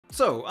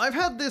So, I've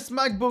had this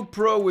MacBook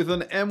Pro with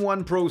an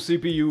M1 Pro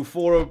CPU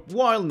for a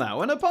while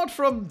now, and apart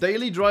from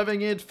daily driving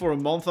it for a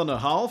month and a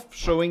half,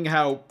 showing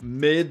how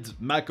mid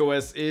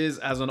macOS is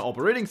as an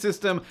operating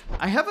system,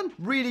 I haven't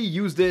really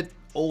used it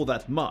all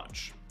that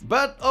much.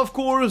 But of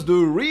course, the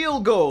real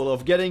goal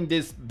of getting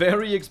this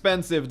very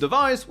expensive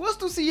device was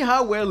to see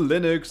how well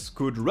Linux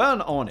could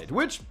run on it,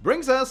 which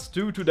brings us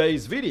to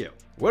today's video.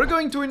 We're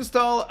going to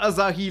install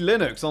Asahi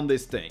Linux on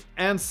this thing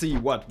and see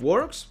what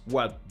works,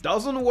 what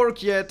doesn't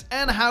work yet,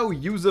 and how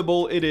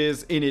usable it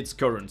is in its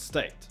current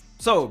state.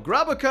 So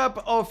grab a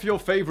cup of your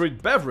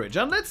favorite beverage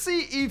and let's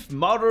see if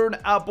modern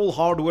Apple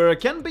hardware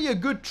can be a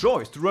good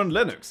choice to run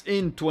Linux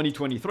in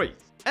 2023.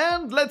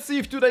 And let's see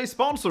if today's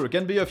sponsor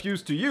can be of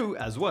use to you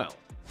as well.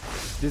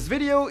 This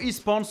video is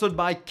sponsored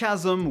by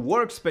Chasm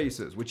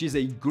Workspaces, which is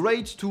a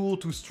great tool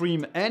to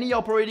stream any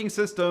operating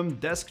system,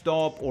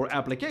 desktop, or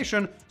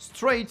application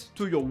straight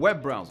to your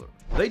web browser.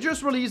 They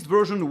just released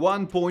version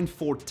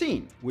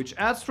 1.14, which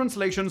adds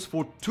translations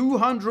for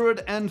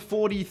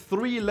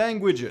 243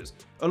 languages,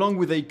 along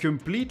with a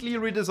completely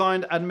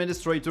redesigned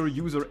administrator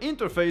user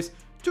interface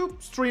to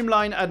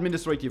streamline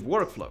administrative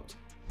workflows.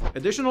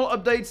 Additional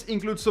updates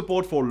include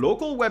support for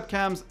local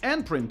webcams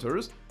and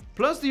printers,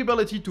 plus the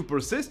ability to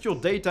persist your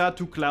data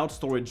to cloud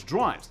storage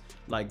drives,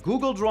 like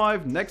Google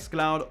Drive,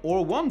 Nextcloud,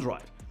 or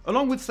OneDrive,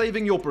 along with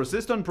saving your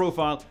persistent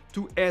profile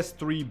to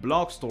S3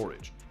 block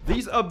storage.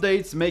 These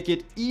updates make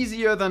it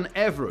easier than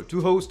ever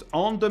to host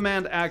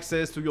on-demand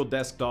access to your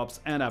desktops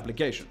and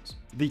applications.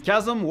 The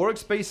Chasm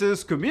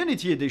Workspaces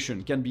Community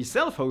Edition can be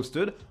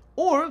self-hosted,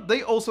 or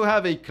they also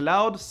have a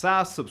cloud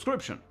SaaS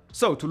subscription.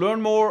 So to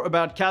learn more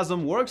about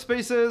Chasm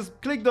Workspaces,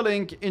 click the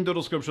link in the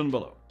description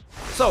below.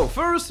 So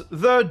first,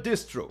 the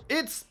distro.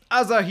 It's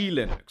Asahi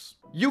Linux.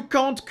 You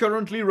can't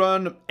currently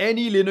run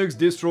any Linux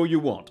distro you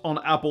want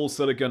on Apple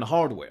Silicon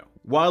hardware.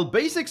 While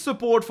basic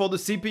support for the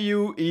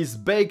CPU is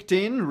baked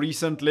in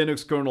recent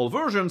Linux kernel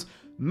versions,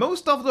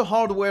 most of the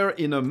hardware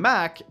in a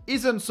Mac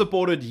isn't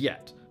supported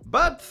yet.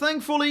 But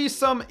thankfully,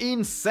 some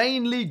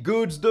insanely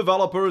good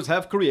developers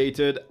have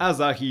created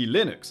Asahi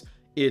Linux.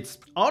 It's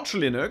Arch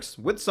Linux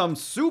with some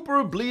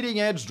super bleeding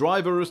edge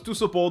drivers to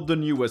support the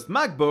newest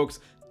MacBooks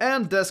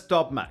and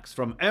desktop Macs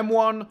from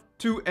M1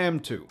 to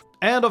M2.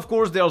 And of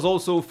course there's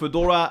also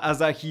Fedora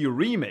Asahi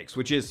Remix,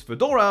 which is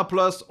Fedora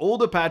plus all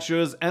the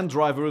patches and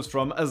drivers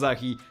from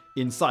Asahi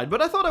inside.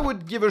 But I thought I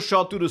would give a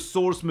shot to the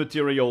source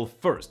material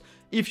first.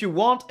 If you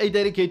want a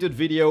dedicated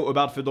video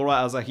about Fedora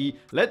Asahi,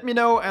 let me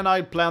know and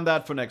I'll plan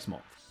that for next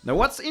month. Now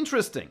what's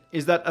interesting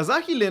is that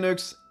Asahi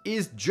Linux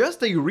is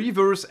just a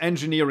reverse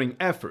engineering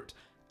effort.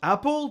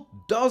 Apple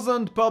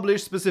doesn't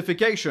publish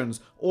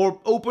specifications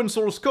or open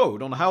source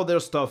code on how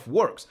their stuff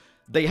works.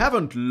 They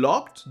haven't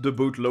locked the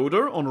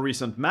bootloader on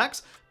recent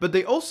Macs, but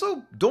they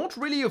also don't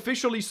really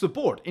officially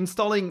support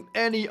installing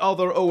any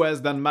other OS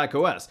than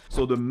macOS.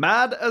 So the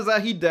mad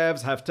Asahi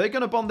devs have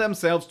taken upon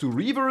themselves to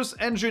reverse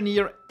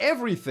engineer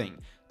everything,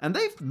 and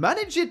they've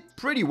managed it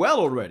pretty well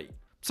already.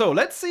 So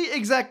let's see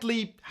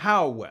exactly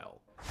how well.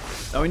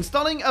 Now,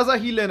 installing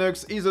Asahi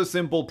Linux is a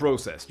simple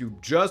process. You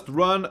just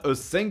run a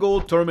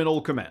single terminal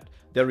command.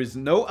 There is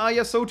no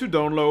ISO to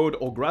download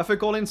or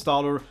graphical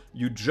installer,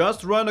 you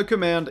just run a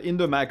command in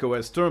the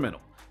macOS terminal.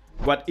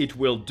 What it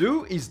will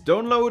do is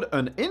download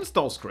an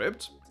install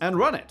script and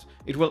run it.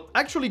 It will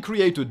actually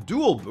create a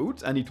dual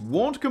boot and it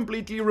won't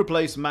completely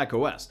replace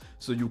macOS,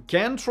 so you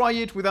can try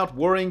it without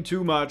worrying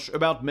too much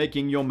about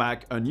making your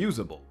Mac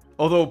unusable.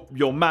 Although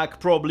your Mac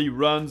probably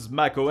runs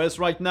macOS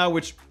right now,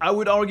 which I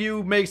would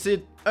argue makes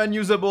it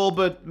unusable,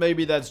 but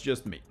maybe that's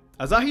just me.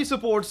 Asahi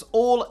supports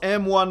all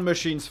M1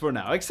 machines for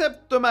now,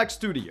 except the Mac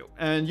Studio,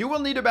 and you will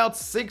need about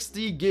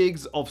 60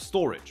 gigs of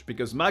storage,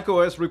 because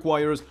macOS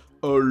requires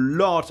a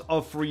lot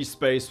of free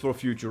space for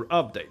future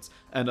updates,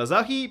 and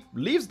Asahi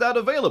leaves that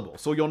available,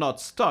 so you're not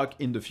stuck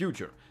in the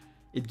future.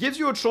 It gives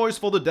you a choice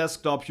for the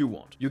desktop you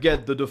want. You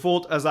get the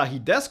default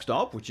Asahi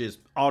desktop, which is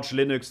Arch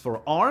Linux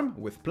for ARM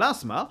with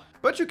Plasma,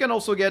 but you can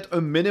also get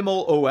a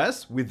minimal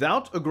OS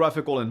without a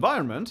graphical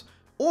environment,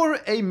 or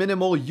a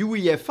minimal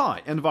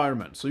UEFI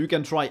environment, so you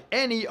can try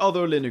any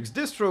other Linux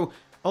distro,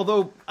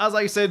 although, as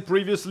I said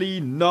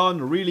previously,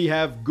 none really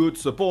have good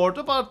support,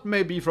 apart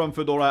maybe from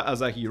Fedora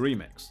Asahi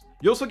Remix.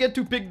 You also get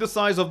to pick the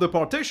size of the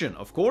partition,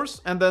 of course,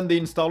 and then the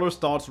installer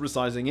starts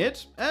resizing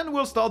it, and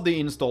will start the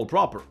install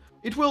proper.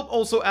 It will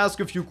also ask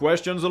a few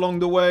questions along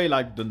the way,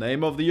 like the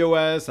name of the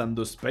OS and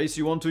the space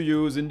you want to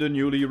use in the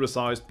newly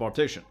resized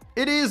partition.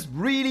 It is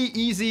really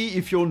easy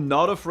if you're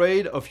not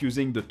afraid of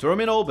using the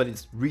terminal, but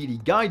it's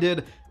really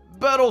guided,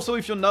 but also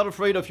if you're not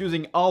afraid of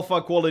using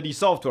alpha quality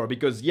software,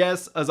 because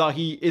yes,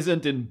 Asahi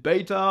isn't in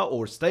beta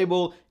or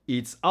stable,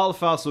 it's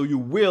alpha, so you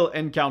will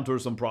encounter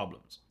some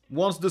problems.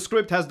 Once the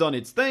script has done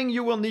its thing,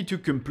 you will need to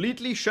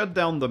completely shut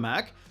down the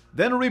Mac,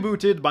 then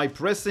reboot it by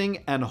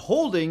pressing and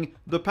holding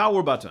the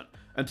power button,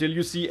 until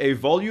you see a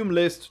volume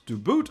list to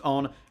boot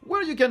on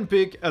where you can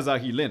pick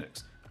Asahi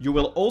Linux. You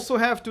will also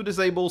have to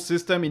disable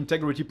System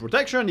Integrity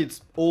Protection.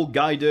 It's all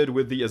guided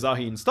with the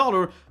Asahi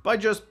installer by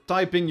just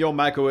typing your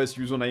macOS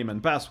username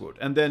and password,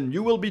 and then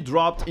you will be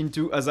dropped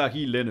into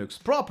Asahi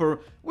Linux proper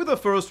with a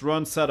first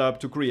run setup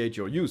to create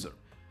your user.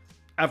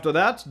 After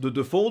that, the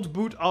default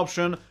boot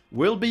option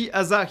will be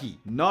Asahi,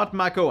 not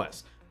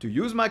macOS. To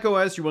use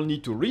macOS, you will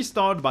need to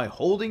restart by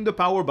holding the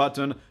power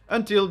button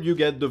until you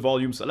get the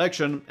volume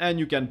selection and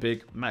you can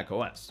pick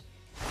macOS.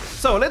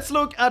 So let's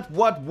look at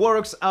what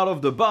works out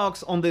of the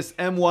box on this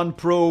M1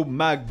 Pro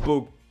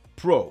MacBook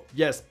Pro.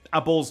 Yes,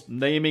 Apple's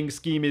naming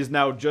scheme is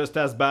now just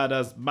as bad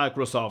as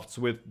Microsoft's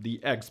with the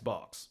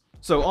Xbox.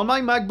 So on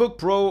my MacBook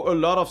Pro, a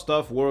lot of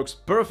stuff works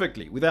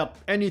perfectly without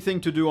anything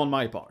to do on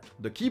my part.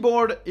 The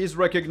keyboard is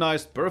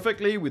recognized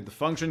perfectly with the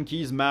function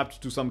keys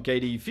mapped to some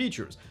KDE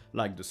features,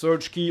 like the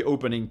search key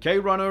opening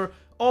KRunner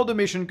or the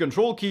mission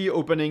control key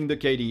opening the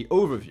KDE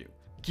overview.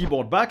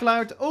 Keyboard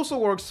backlight also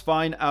works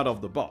fine out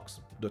of the box.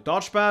 The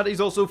touchpad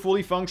is also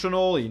fully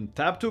functional in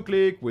tap to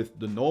click with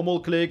the normal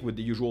click with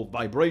the usual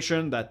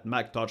vibration that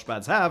Mac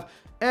touchpads have,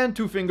 and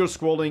two-finger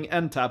scrolling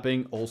and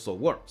tapping also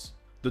works.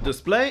 The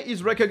display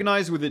is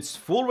recognized with its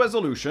full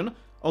resolution,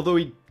 although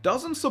it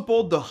doesn't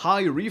support the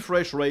high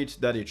refresh rate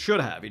that it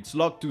should have. It's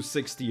locked to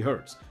 60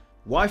 Hz.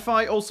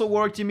 Wi-Fi also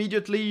worked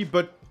immediately,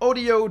 but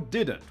audio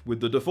didn't, with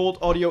the default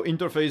audio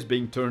interface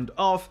being turned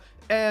off,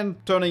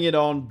 and turning it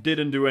on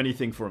didn't do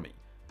anything for me.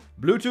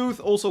 Bluetooth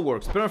also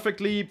works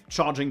perfectly,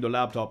 charging the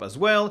laptop as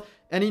well,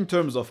 and in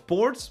terms of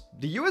ports,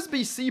 the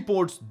USB-C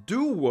ports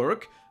do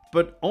work,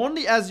 but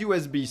only as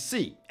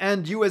USB-C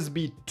and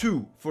USB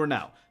 2 for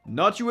now,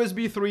 not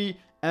USB 3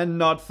 and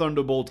not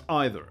Thunderbolt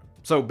either.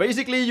 So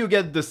basically you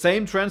get the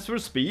same transfer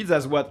speeds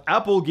as what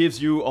Apple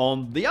gives you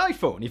on the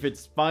iPhone. If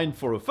it's fine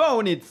for a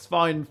phone, it's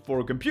fine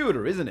for a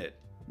computer, isn't it?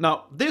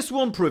 Now, this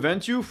won't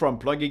prevent you from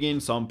plugging in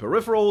some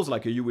peripherals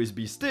like a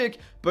USB stick,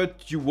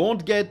 but you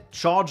won't get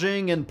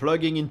charging and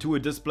plugging into a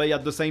display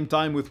at the same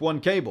time with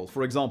one cable,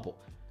 for example.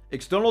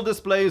 External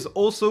displays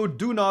also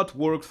do not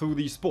work through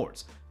these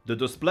ports. The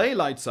display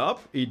lights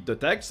up, it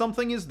detects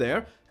something is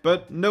there,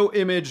 but no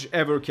image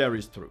ever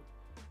carries through.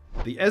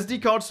 The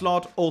SD card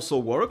slot also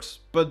works,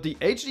 but the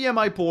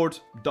HDMI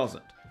port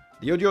doesn't.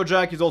 The audio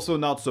jack is also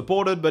not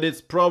supported, but it's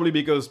probably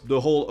because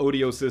the whole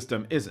audio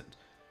system isn't.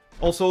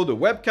 Also, the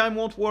webcam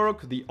won't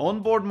work, the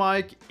onboard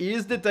mic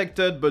is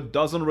detected but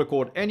doesn't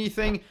record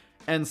anything,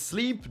 and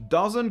sleep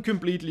doesn't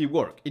completely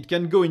work. It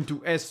can go into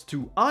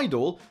S2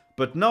 idle,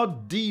 but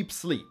not deep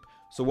sleep.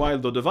 So while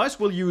the device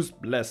will use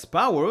less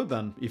power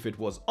than if it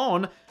was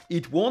on,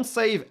 it won't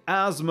save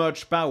as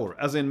much power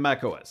as in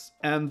macOS.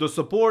 And the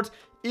support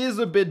is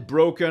a bit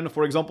broken.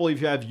 For example,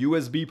 if you have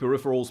USB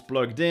peripherals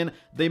plugged in,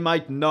 they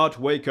might not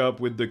wake up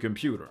with the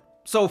computer.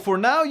 So for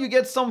now, you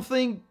get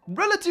something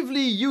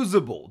relatively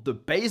usable. The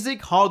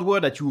basic hardware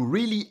that you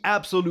really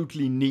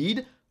absolutely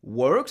need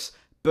works,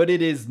 but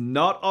it is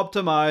not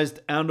optimized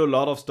and a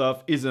lot of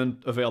stuff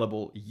isn't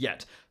available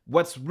yet.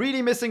 What's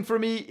really missing for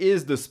me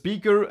is the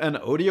speaker and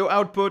audio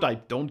output. I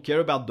don't care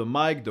about the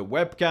mic, the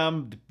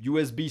webcam, the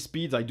USB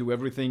speeds. I do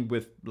everything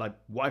with like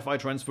Wi-Fi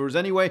transfers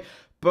anyway.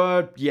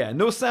 But yeah,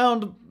 no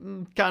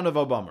sound, kind of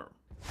a bummer.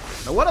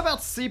 Now what about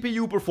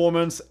CPU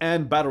performance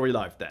and battery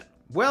life then?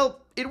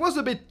 Well, it was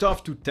a bit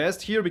tough to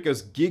test here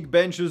because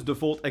Geekbench's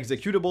default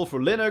executable for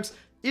Linux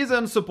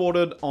isn't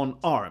supported on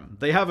ARM.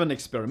 They have an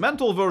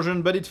experimental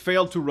version, but it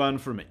failed to run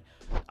for me.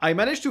 I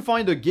managed to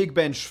find a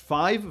Geekbench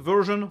 5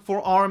 version for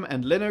ARM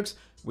and Linux,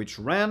 which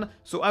ran,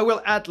 so I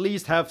will at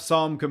least have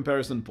some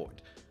comparison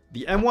point.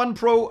 The M1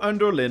 Pro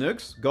under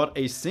Linux got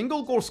a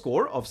single core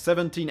score of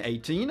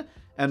 1718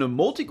 and a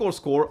multi-core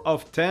score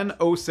of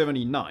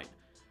 10079.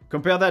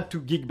 Compare that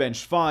to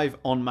Geekbench 5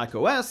 on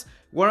macOS,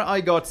 where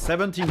I got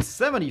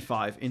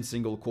 1775 in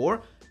single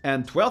core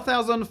and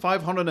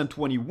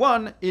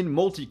 12,521 in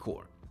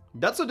multi-core.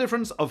 That's a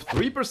difference of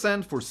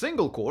 3% for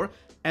single core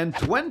and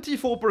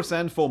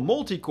 24% for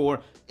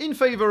multi-core in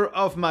favor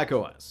of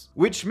macOS.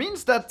 Which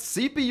means that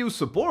CPU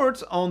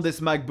support on this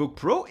MacBook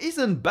Pro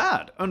isn't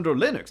bad under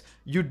Linux.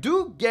 You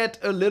do get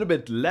a little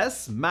bit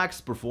less max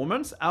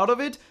performance out of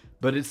it,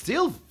 but it's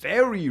still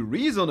very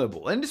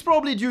reasonable, and it's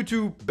probably due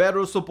to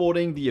better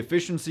supporting the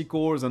efficiency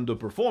cores and the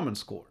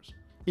performance cores.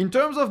 In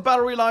terms of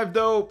battery life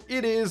though,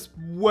 it is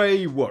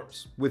way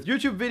worse. With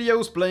YouTube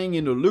videos playing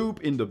in a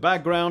loop in the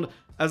background,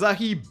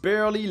 Asahi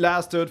barely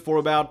lasted for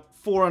about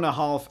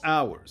 4.5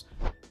 hours.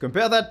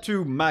 Compare that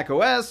to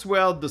macOS,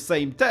 well, the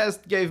same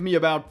test gave me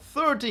about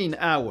 13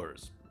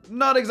 hours.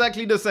 Not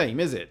exactly the same,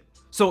 is it?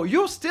 So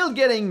you're still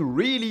getting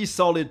really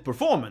solid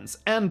performance,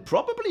 and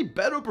probably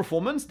better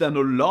performance than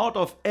a lot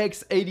of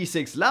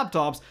x86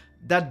 laptops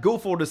that go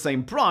for the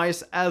same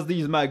price as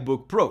these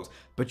MacBook Pros,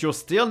 but you're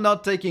still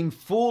not taking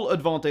full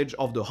advantage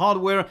of the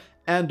hardware,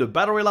 and the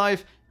battery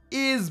life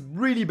is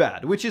really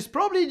bad, which is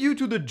probably due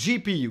to the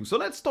GPU, so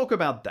let's talk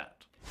about that.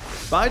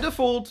 By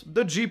default,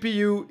 the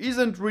GPU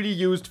isn't really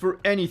used for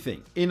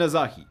anything in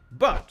Asahi,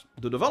 but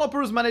the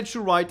developers managed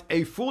to write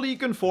a fully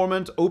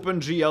conformant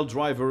OpenGL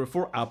driver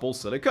for Apple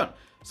Silicon.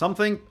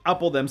 something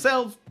Apple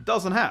themselves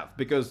doesn't have,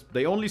 because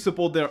they only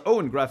support their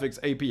own graphics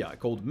API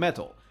called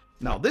Metal.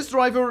 Now, this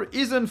driver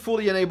isn't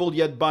fully enabled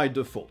yet by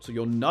default, so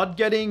you're not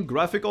getting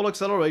graphical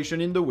acceleration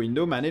in the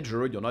window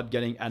manager, you're not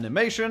getting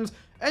animations,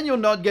 and you're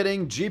not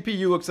getting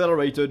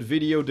GPU-accelerated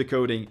video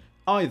decoding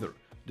either.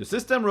 The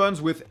system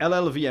runs with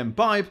LLVM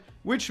pipe,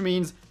 which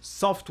means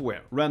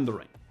software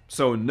rendering.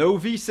 So no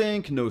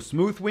VSync, no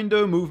smooth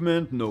window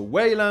movement, no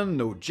Wayland,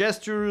 no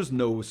gestures,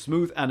 no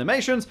smooth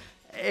animations,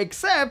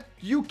 except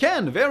you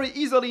can very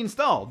easily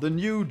install the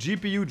new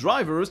GPU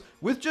drivers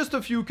with just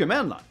a few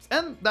command lines,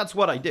 and that's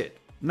what I did.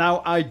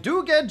 Now, I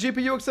do get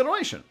GPU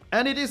acceleration,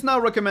 and it is now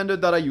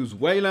recommended that I use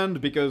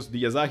Wayland because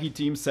the Asahi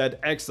team said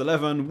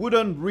X11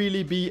 wouldn't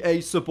really be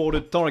a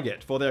supported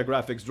target for their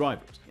graphics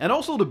drivers. And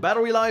also the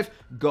battery life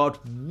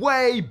got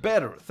way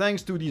better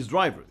thanks to these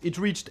drivers. It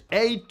reached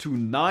 8 to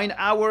 9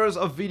 hours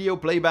of video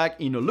playback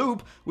in a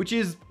loop, which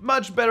is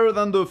much better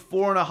than the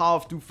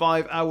 4.5 to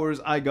 5 hours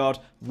I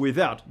got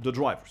without the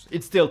drivers.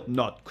 It's still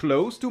not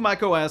close to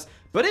macOS,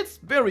 but it's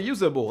very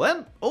usable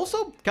and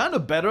also kind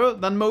of better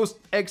than most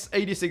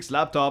x86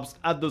 laptops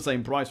at the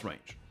same price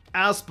range.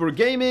 As per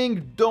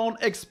gaming,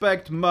 don't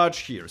expect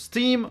much here.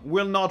 Steam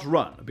will not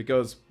run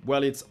because,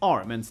 well, it's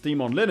ARM and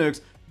Steam on Linux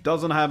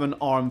doesn't have an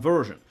ARM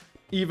version.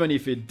 Even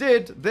if it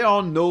did, there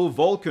are no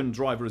Vulkan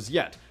drivers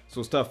yet,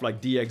 so stuff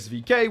like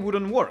DXVK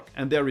wouldn't work,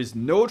 and there is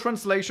no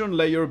translation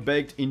layer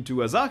baked into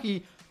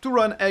Asahi to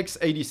run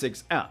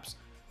x86 apps.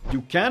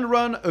 You can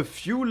run a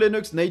few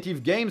Linux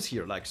native games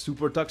here, like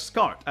Super Tux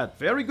Kart, at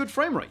very good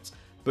frame rates,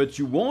 but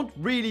you won't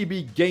really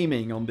be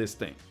gaming on this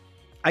thing.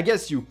 I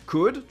guess you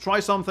could try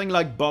something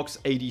like Box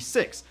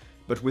 86,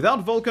 but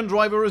without Vulkan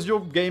drivers, your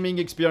gaming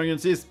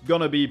experience is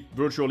gonna be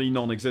virtually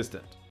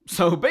non-existent.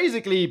 So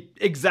basically,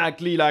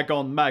 exactly like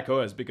on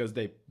macOS, because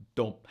they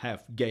don't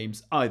have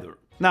games either.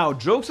 Now,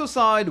 jokes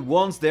aside,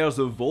 once there's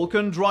a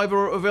Vulkan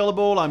driver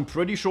available, I'm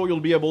pretty sure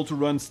you'll be able to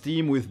run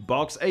Steam with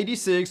Box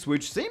 86,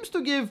 which seems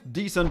to give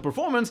decent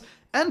performance,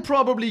 and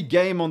probably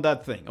game on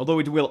that thing, although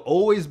it will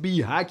always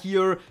be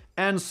hackier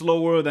and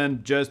slower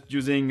than just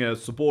using a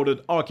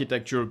supported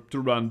architecture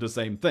to run the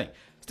same thing.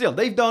 Still,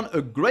 they've done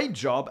a great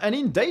job, and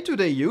in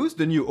day-to-day use,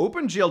 the new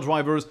OpenGL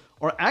drivers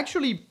are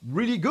actually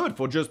really good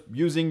for just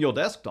using your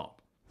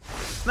desktop.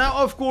 Now,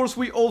 of course,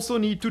 we also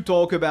need to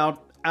talk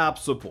about app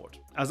support.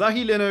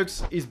 Asahi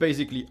Linux is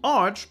basically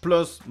Arch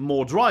plus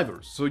more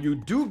drivers, so you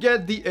do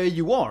get the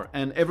AUR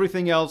and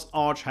everything else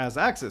Arch has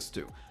access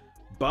to.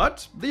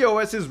 But the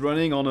OS is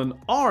running on an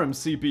ARM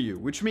CPU,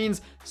 which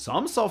means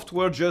some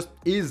software just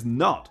is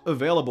not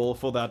available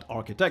for that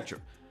architecture.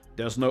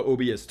 There's no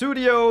OBS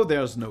Studio,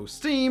 there's no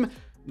Steam.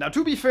 Now,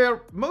 to be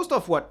fair, most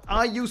of what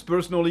I use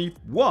personally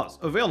was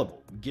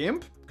available.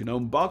 GIMP,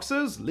 GNOME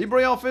boxes,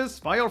 LibreOffice,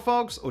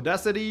 Firefox,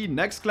 Audacity,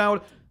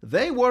 Nextcloud,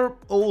 they were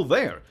all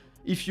there.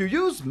 If you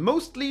use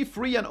mostly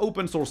free and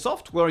open source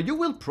software, you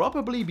will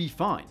probably be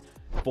fine.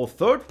 For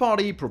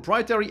third-party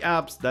proprietary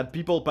apps that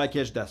people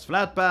packaged as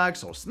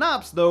Flatpaks or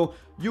snaps, though,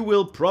 you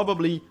will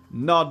probably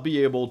not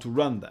be able to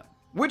run them.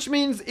 Which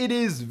means it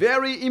is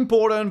very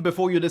important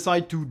before you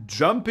decide to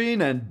jump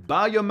in and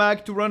buy a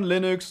Mac to run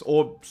Linux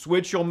or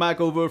switch your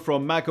Mac over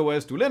from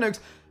macOS to Linux,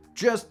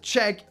 just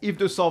check if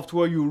the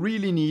software you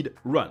really need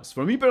runs.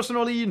 For me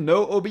personally,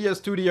 no OBS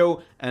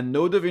Studio and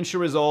no DaVinci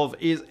Resolve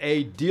is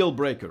a deal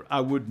breaker. I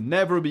would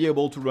never be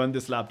able to run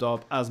this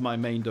laptop as my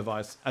main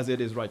device as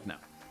it is right now.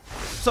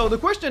 So the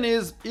question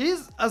is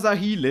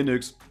Asahi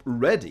Linux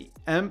ready?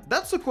 And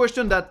that's a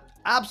question that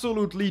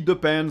absolutely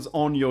depends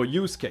on your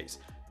use case.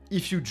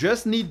 If you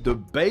just need the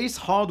base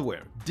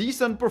hardware,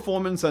 decent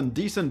performance and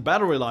decent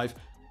battery life,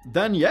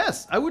 then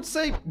yes, I would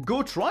say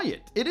go try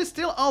it. It is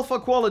still alpha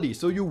quality,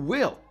 so you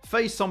will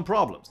face some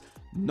problems.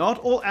 Not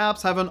all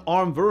apps have an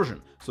ARM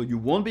version, so you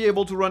won't be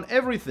able to run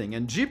everything,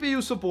 and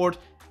GPU support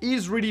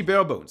is really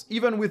bare bones,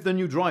 even with the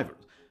new drivers.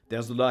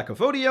 There's the lack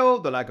of audio,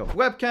 the lack of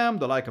webcam,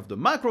 the lack of the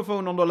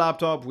microphone on the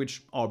laptop,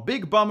 which are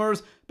big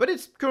bummers, but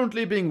it's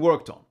currently being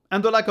worked on.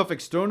 And the lack of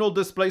external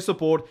display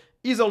support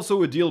is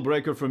also a deal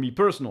breaker for me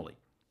personally.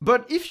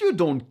 But if you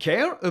don't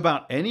care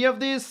about any of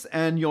this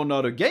and you're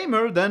not a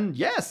gamer, then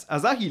yes,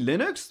 Asahi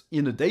Linux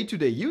in a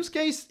day-to-day use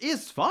case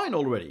is fine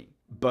already.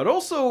 But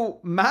also,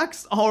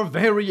 Macs are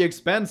very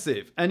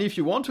expensive, and if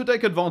you want to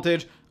take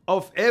advantage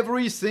of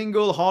every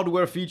single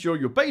hardware feature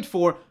you paid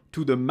for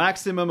to the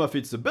maximum of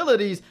its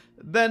abilities,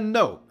 then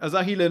no,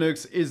 Asahi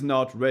Linux is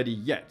not ready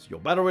yet. Your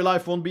battery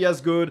life won't be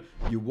as good,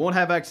 you won't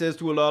have access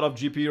to a lot of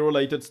GPU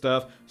related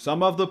stuff,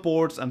 some of the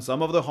ports and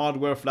some of the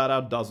hardware flat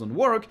out doesn't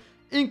work,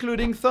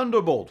 including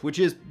Thunderbolt, which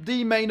is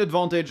the main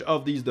advantage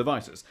of these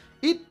devices.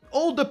 It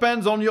all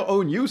depends on your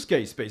own use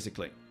case,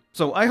 basically.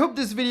 So I hope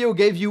this video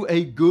gave you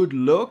a good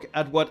look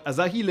at what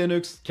Asahi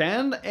Linux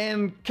can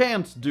and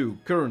can't do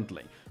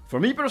currently. For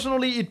me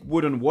personally, it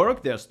wouldn't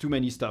work. There's too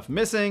many stuff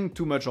missing,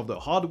 too much of the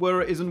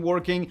hardware isn't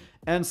working,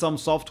 and some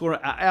software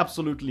I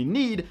absolutely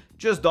need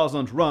just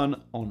doesn't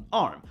run on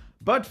ARM.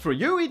 But for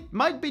you, it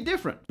might be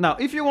different. Now,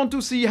 if you want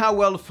to see how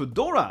well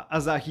Fedora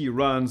Asahi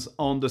runs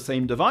on the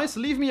same device,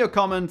 leave me a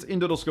comment in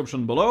the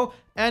description below,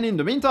 and in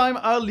the meantime,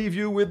 I'll leave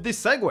you with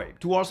this segue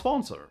to our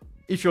sponsor.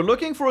 If you're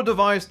looking for a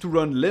device to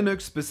run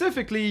Linux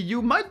specifically,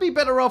 you might be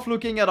better off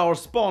looking at our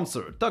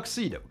sponsor,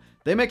 Tuxedo.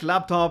 They make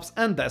laptops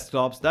and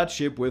desktops that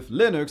ship with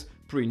Linux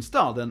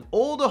pre-installed, and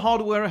all the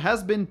hardware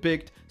has been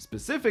picked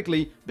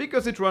specifically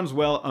because it runs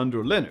well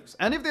under Linux.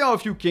 And if there are a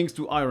few kinks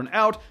to iron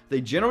out, they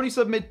generally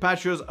submit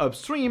patches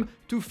upstream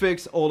to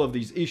fix all of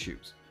these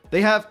issues.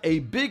 They have a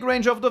big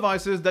range of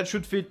devices that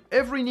should fit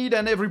every need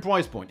and every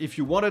price point. If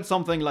you wanted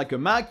something like a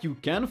Mac, you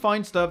can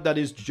find stuff that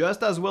is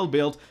just as well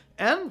built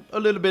and a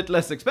little bit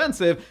less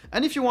expensive.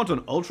 And if you want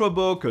an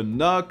Ultrabook, a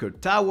NUC, a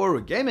tower,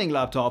 a gaming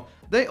laptop,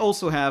 they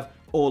also have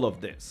all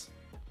of this.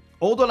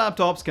 All the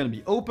laptops can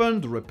be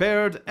opened,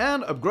 repaired,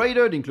 and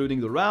upgraded,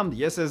 including the RAM,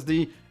 the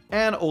SSD,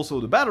 and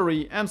also the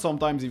battery, and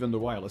sometimes even the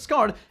wireless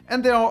card.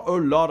 And there are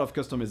a lot of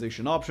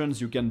customization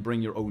options. You can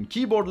bring your own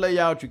keyboard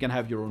layout, you can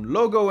have your own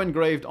logo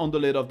engraved on the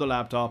lid of the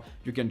laptop,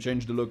 you can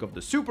change the look of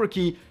the super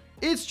key.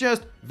 It's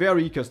just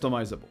very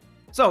customizable.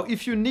 So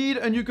if you need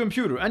a new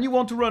computer and you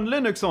want to run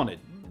Linux on it,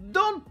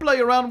 don't play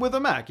around with a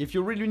Mac. If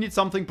you really need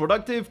something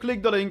productive,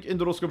 click the link in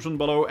the description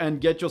below and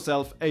get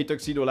yourself a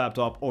Tuxedo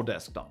laptop or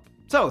desktop.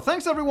 So,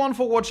 thanks everyone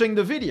for watching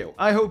the video.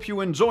 I hope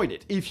you enjoyed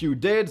it. If you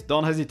did,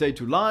 don't hesitate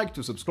to like,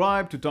 to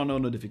subscribe, to turn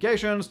on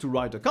notifications, to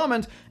write a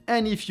comment.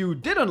 And if you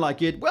didn't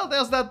like it, well,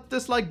 there's that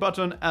dislike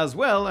button as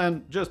well,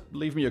 and just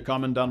leave me a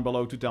comment down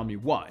below to tell me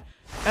why.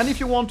 And if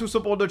you want to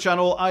support the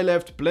channel, I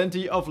left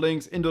plenty of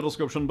links in the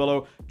description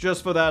below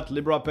just for that.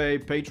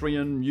 LibraPay,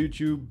 Patreon,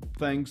 YouTube,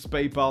 thanks,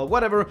 PayPal,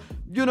 whatever.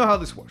 You know how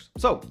this works.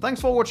 So,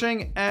 thanks for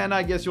watching, and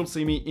I guess you'll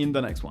see me in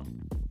the next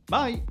one.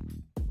 Bye!